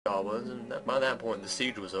goblins, and by that point the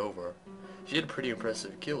siege was over. She had a pretty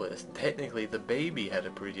impressive kill list. Technically, the baby had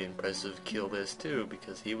a pretty impressive kill list too,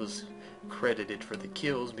 because he was credited for the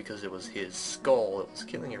kills because it was his skull that was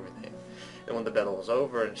killing everything. And when the battle was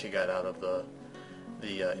over and she got out of the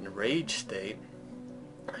enraged state,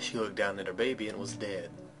 she looked down at her baby and it was dead.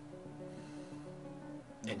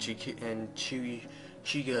 And she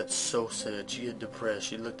got so sad. She got depressed.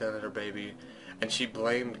 She looked down at her baby, and she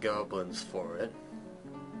blamed goblins for it.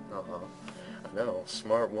 I know,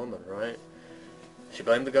 smart woman, right? She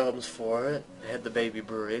blamed the goblins for it, had the baby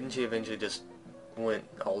buried, and she eventually just went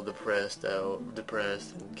all depressed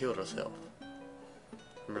and killed herself.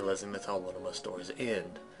 I'm realizing that's how a lot of my stories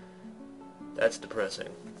end. That's depressing.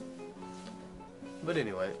 But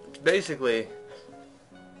anyway, basically,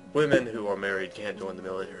 women who are married can't join the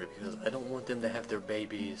military because I don't want them to have their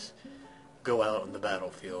babies go out on the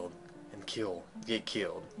battlefield and get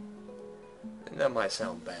killed. And that might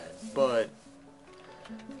sound bad, but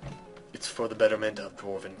it's for the betterment of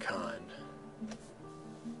dwarven kind.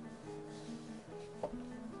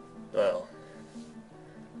 Well,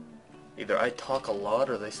 either I talk a lot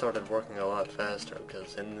or they started working a lot faster,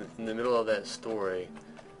 because in the middle of that story,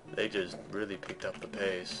 they just really picked up the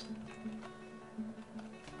pace.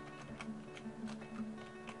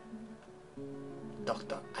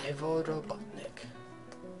 Dr. Ivor Robotnik.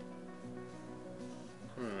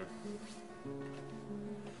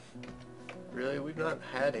 Really, we've not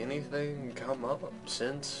had anything come up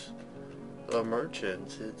since the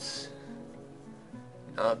merchants. It's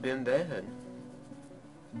not been bad.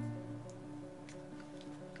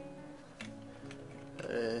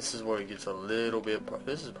 This is where it gets a little bit.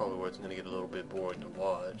 This is probably where it's going to get a little bit boring to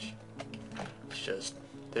watch. It's just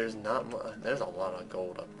there's not much. There's a lot of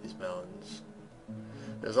gold up these mountains.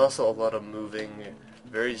 There's also a lot of moving,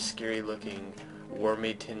 very scary looking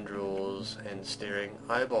wormy tendrils and staring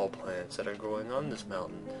eyeball plants that are growing on this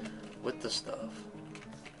mountain with the stuff.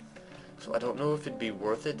 So I don't know if it'd be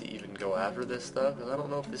worth it to even go after this stuff, because I don't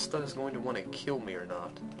know if this stuff is going to want to kill me or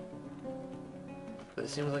not. But it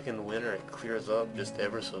seems like in the winter it clears up just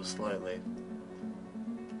ever so slightly.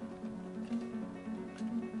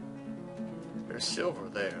 There's silver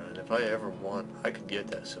there, and if I ever want, I could get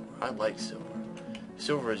that silver. I like silver.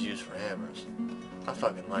 Silver is used for hammers. I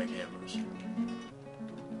fucking like hammers.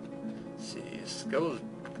 See, it goes,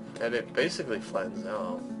 and it basically flattens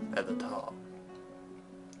out at the top.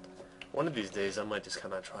 One of these days I might just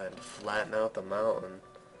kind of try and flatten out the mountain.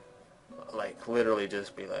 Like, literally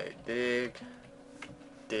just be like, dig,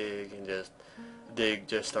 and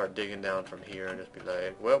just start digging down from here, and just be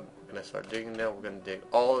like, well, we're going to start digging down, we're going to dig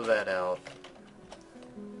all of that out,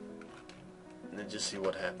 and then just see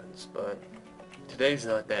what happens. But today's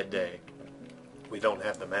not that day. We don't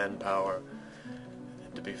have the manpower.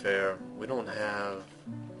 To be fair, we don't have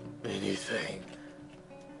anything.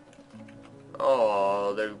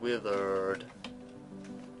 Oh, they're withered.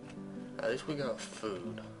 At least we got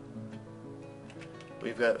food.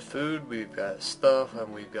 We've got food, we've got stuff,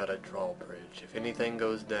 and we've got a drawbridge. If anything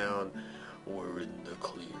goes down, we're in the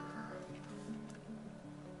clear.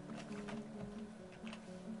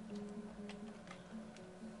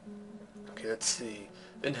 Okay, let's see.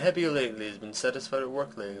 Been happy lately, has been satisfied at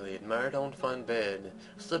work lately, admired on fine bed,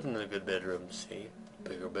 slept in a good bedroom, see?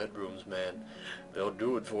 Bigger bedrooms, man. They'll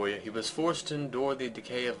do it for you. He was forced to endure the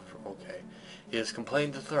decay of... Okay. He has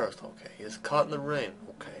complained of thirst, okay. He is caught in the rain,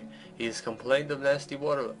 okay. He has complained of nasty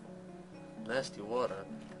water. Nasty water?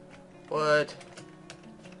 What?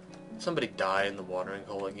 Somebody die in the watering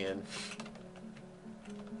hole again?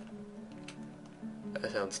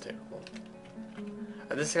 That sounds terrible.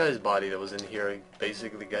 And this guy's body that was in here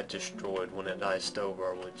basically got destroyed when it iced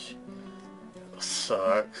over, which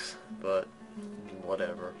sucks, but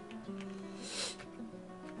whatever.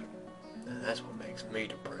 And that's what makes me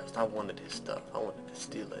depressed. I wanted his stuff. I wanted to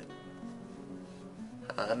steal it.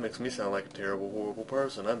 That makes me sound like a terrible, horrible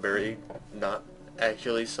person. I'm very not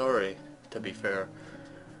actually sorry, to be fair.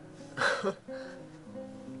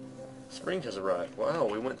 Spring has arrived. Wow,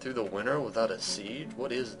 we went through the winter without a siege?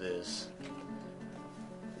 What is this?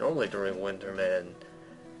 Normally during winter, man,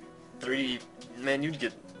 you'd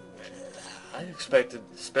get... I expected,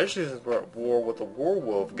 especially since we're at war with the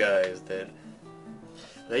werewolf guys, that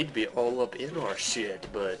they'd be all up in our shit,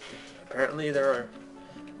 but apparently they're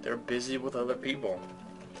busy with other people.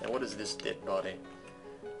 And what is this dead body?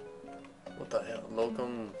 What the hell?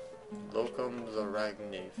 Locum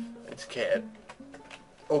Zaragneef. It's a cat.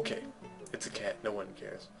 Okay, it's a cat. No one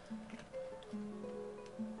cares.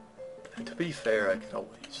 And to be fair, I could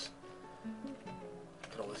always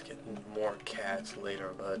get more cats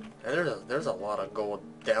later, but and there's a lot of gold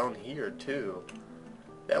down here too.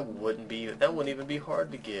 That wouldn't even be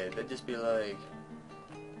hard to get. That'd just be like,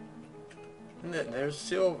 and then there's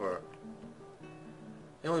silver.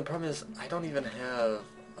 The only problem is I don't even have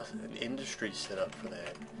an industry set up for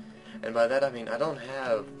that. And by that I mean I don't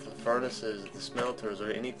have the furnaces, the smelters,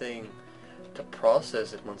 or anything to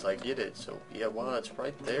process it once I get it. So yeah, while it's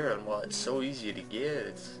right there and while it's so easy to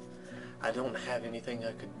get, I don't have anything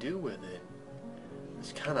I could do with it.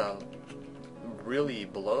 It's kind of really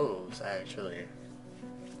blows, actually.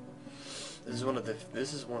 This is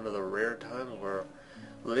one of the rare times where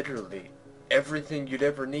literally everything you'd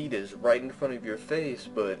ever need is right in front of your face,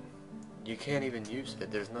 but you can't even use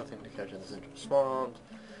it. There's nothing to catch in the central swamps.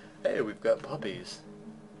 Hey, we've got puppies.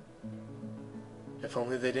 If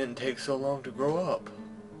only they didn't take so long to grow up.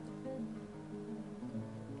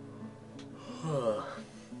 I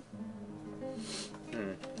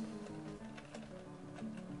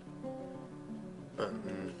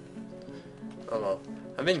don't know.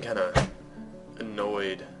 I've been kind of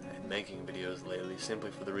annoyed at making videos lately,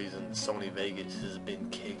 simply for the reason Sony Vegas has been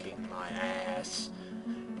kicking my ass.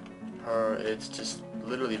 It's just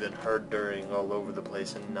literally been her-during all over the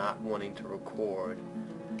place and not wanting to record,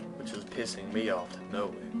 which is pissing me off to no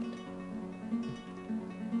end.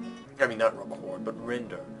 I mean, not record, but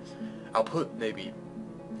render. I'll put maybe,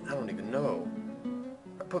 I don't even know.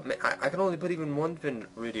 I can only put even one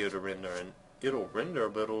video to render, and it'll render,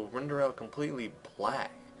 but it'll render out completely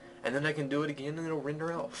black. And then I can do it again, and it'll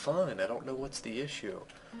render out fine. I don't know what's the issue.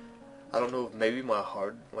 I don't know if maybe my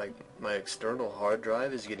my external hard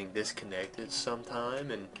drive is getting disconnected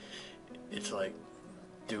sometime, and it's like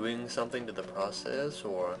doing something to the process,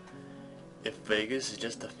 or if Vegas is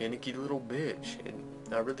just a finicky little bitch,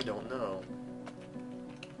 and I really don't know.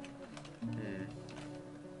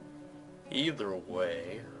 Either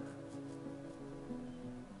way,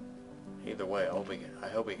 I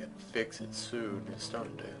hope we can fix it soon. It's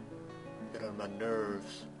starting to get on my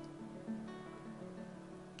nerves.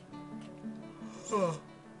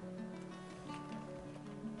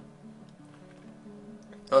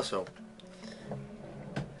 Also,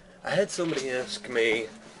 I had somebody ask me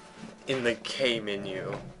in the K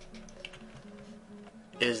menu,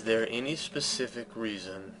 is there any specific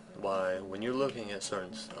reason why when you're looking at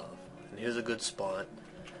certain stuff, and here's a good spot,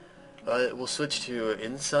 we'll switch to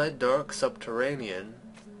inside dark subterranean,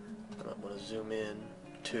 and I'm going to zoom in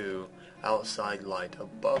to outside light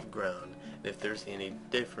above ground, and if there's any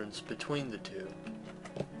difference between the two.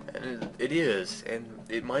 And it is, and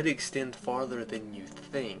it might extend farther than you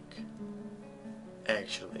think,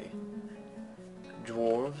 actually.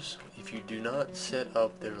 Dwarves, if you do not set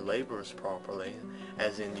up their labors properly,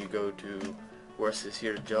 as in you go to, where it says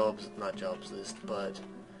here not jobs list, but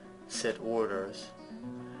set orders,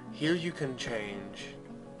 here you can change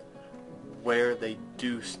where they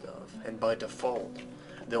do stuff, and by default,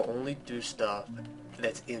 they'll only do stuff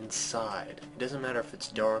that's inside. It doesn't matter if it's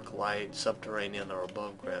dark, light, subterranean, or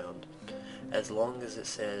above ground. As long as it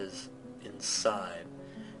says inside,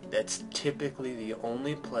 that's typically the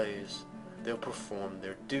only place they'll perform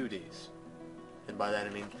their duties. And by that I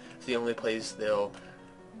mean it's the only place they'll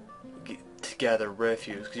gather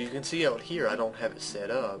refuse. Because you can see out here I don't have it set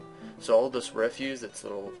up, so all this refuse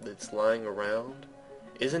that's lying around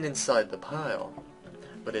isn't inside the pile,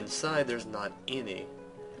 but inside there's not any,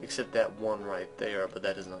 except that one right there, but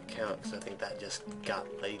that does not count because I think that just got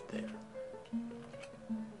laid there.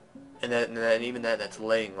 And even that's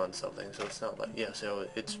laying on something, so it's not like, yeah, so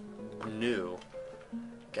it's new.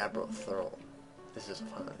 Gabriel Thurl. This is a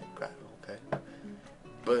fine graphic, okay?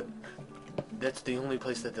 But that's the only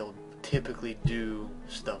place that they'll typically do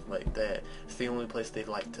stuff like that. It's the only place they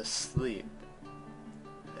like to sleep.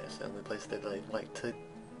 It's the only place that they like to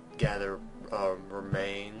gather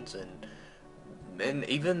remains and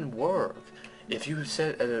even work. If you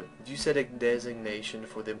set a designation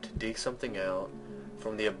for them to dig something out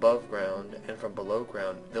from the above ground and from below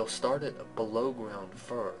ground, they'll start at below ground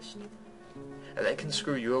first. And that can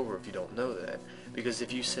screw you over if you don't know that. Because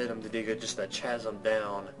if you set them to dig just a chasm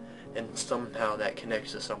down and somehow that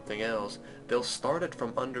connects to something else, they'll start it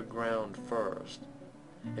from underground first.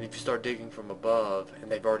 And if you start digging from above and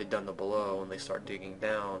they've already done the below and they start digging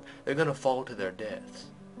down, they're going to fall to their deaths.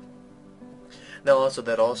 Now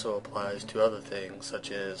that also applies to other things such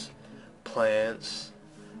as plants,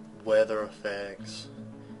 weather effects,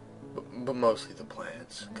 but mostly the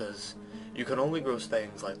plants, because you can only grow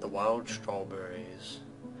things like the wild strawberries,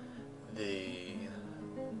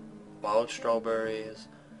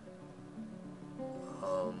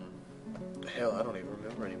 hell, I don't even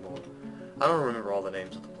remember anymore. I don't remember all the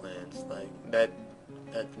names of the plants. Like, that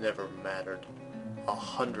never mattered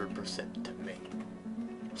 100% to me.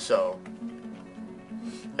 So,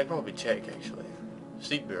 I could probably check, actually.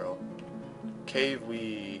 Seed barrel. Cave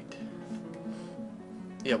weed.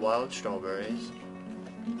 Yeah, wild strawberries.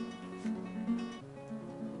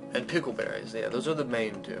 And pickleberries. Yeah, those are the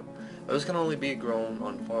main two. Those can only be grown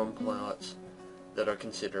on farm plots that are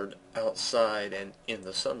considered outside and in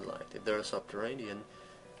the sunlight. If they're subterranean,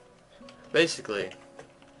 basically,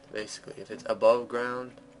 if it's above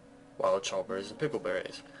ground, wild strawberries and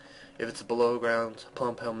pickleberries. If it's below ground,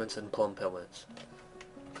 plump helmets and plump helmets.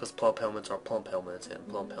 Because plump helmets are plump helmets, and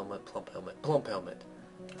plump helmet, plump helmet, plump helmet.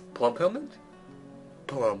 Plump helmet?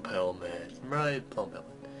 Plump helmet. Right, plump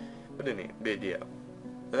helmet. But yeah.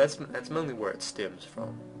 That's mainly where it stems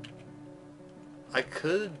from. I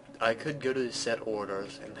could go to set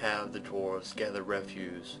orders and have the dwarves gather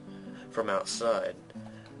refuse from outside,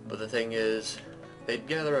 but the thing is, they'd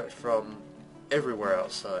gather it from everywhere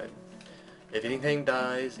outside. If anything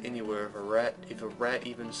dies anywhere, if a rat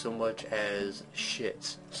even so much as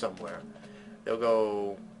shits somewhere, they'll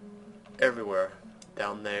go everywhere.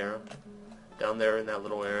 Down there in that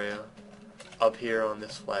little area, up here on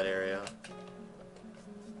this flat area,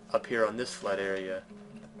 up here on this flat area,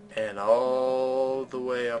 and all the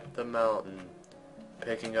way up the mountain,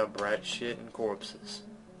 picking up rat shit and corpses.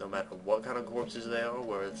 No matter what kind of corpses they are,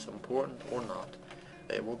 whether it's important or not,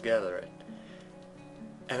 they will gather it.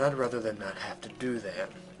 And I'd rather them not have to do that.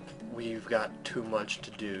 We've got too much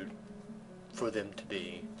to do for them to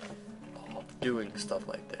be doing stuff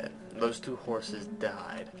like that. Those two horses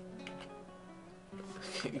died.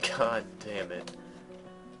 God damn it.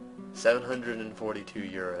 742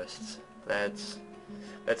 Eurists. That's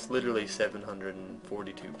literally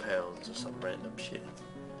 742 pounds or some random shit.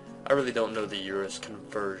 I really don't know the Eurist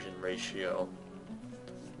conversion ratio.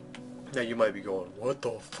 Now you might be going, what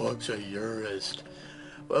the fuck's a Eurist?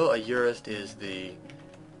 Well, a Eurist is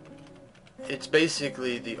it's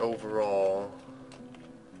basically the overall,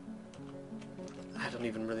 I don't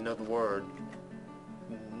even really know the word.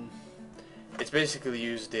 It's basically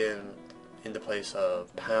used in the place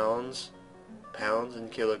of pounds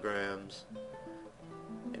and kilograms,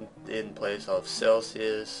 in place of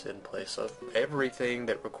Celsius, in place of everything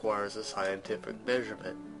that requires a scientific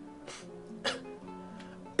measurement.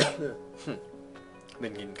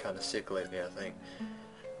 Been getting kind of sick lately, I think.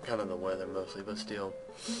 Kind of the weather mostly, but still.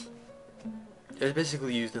 It's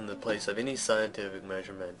basically used in the place of any scientific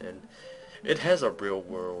measurement, and it has a real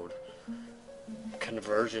world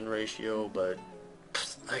conversion ratio, but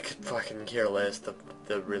I could fucking care less to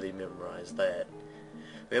really memorize that.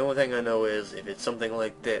 The only thing I know is, if it's something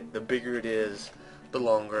like that, the bigger it is, the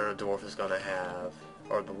longer a dwarf is going to have,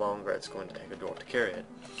 or the longer it's going to take a dwarf to carry it.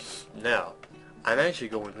 Now, I'm actually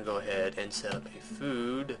going to go ahead and set up a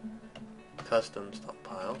food custom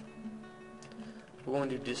stockpile. We're going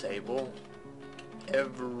to disable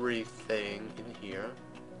everything in here,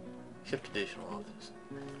 except additional office.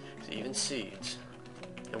 So even seeds.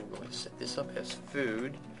 And we're going to set this up as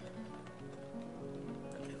food.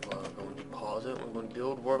 We're going to pause it. We're going to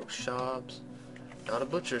build workshops. Not a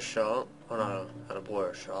butcher shop, or not a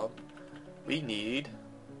boiler shop. We need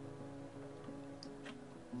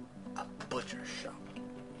a butcher shop.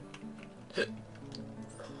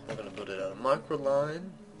 We're going to build it out of microline.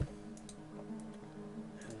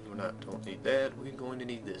 And don't need that. We're going to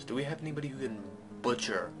need this. Do we have anybody who can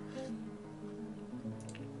butcher?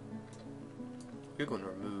 We're going to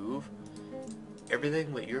remove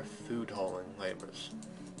everything but your food hauling labors.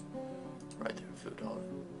 Right there, food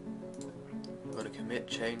hauling. We're going to commit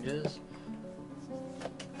changes.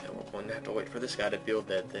 And we're going to have to wait for this guy to build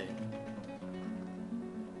that thing.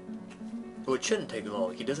 Well, it shouldn't take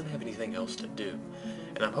long. He doesn't have anything else to do.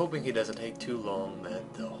 And I'm hoping he doesn't take too long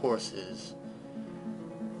that the horses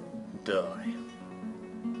die.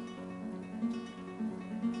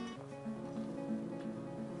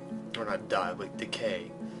 Or not die, but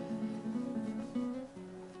decay.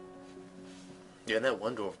 Yeah, and that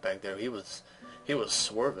one dwarf back there, he was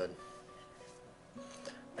swerving.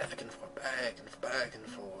 Back and forth, back and forth, back and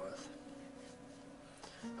forth.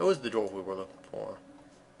 Who was the dwarf we were looking for?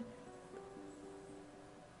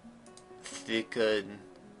 Thicken,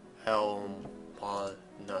 Helm,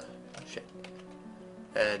 no, shit.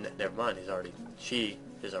 And never mind, she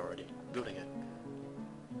is already building it.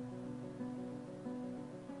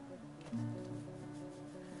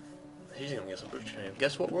 She's gonna get some butcher training.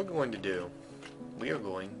 Guess what we're going to do? We are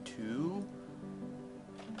going to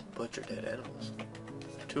butcher dead animals.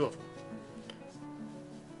 2 of them.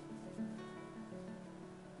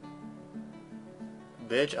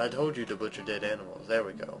 Bitch, I told you to butcher dead animals. There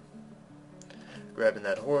we go. Grabbing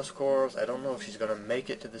that horse corpse. I don't know if she's gonna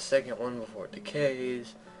make it to the second one before it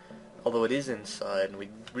decays. Although it is inside, and we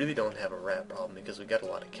really don't have a rat problem because we got a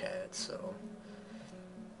lot of cats, so...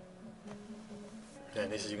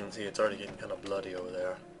 And as you can see, it's already getting kind of bloody over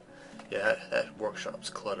there. Yeah, that workshop's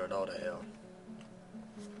cluttered all to hell.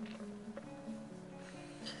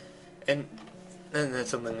 And that's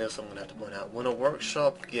something else I'm going to have to point out. When a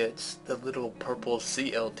workshop gets the little purple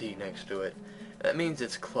CLT next to it, that means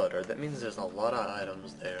it's cluttered. That means there's a lot of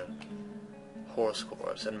items there. Horse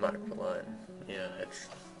course and microline. Yeah, it's...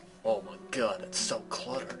 Oh my god, it's so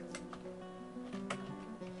cluttered.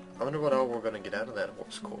 I wonder what all we're going to get out of that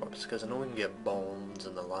horse corpse, because I know we can get bones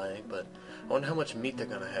and the like, but I wonder how much meat they're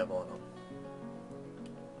going to have on them.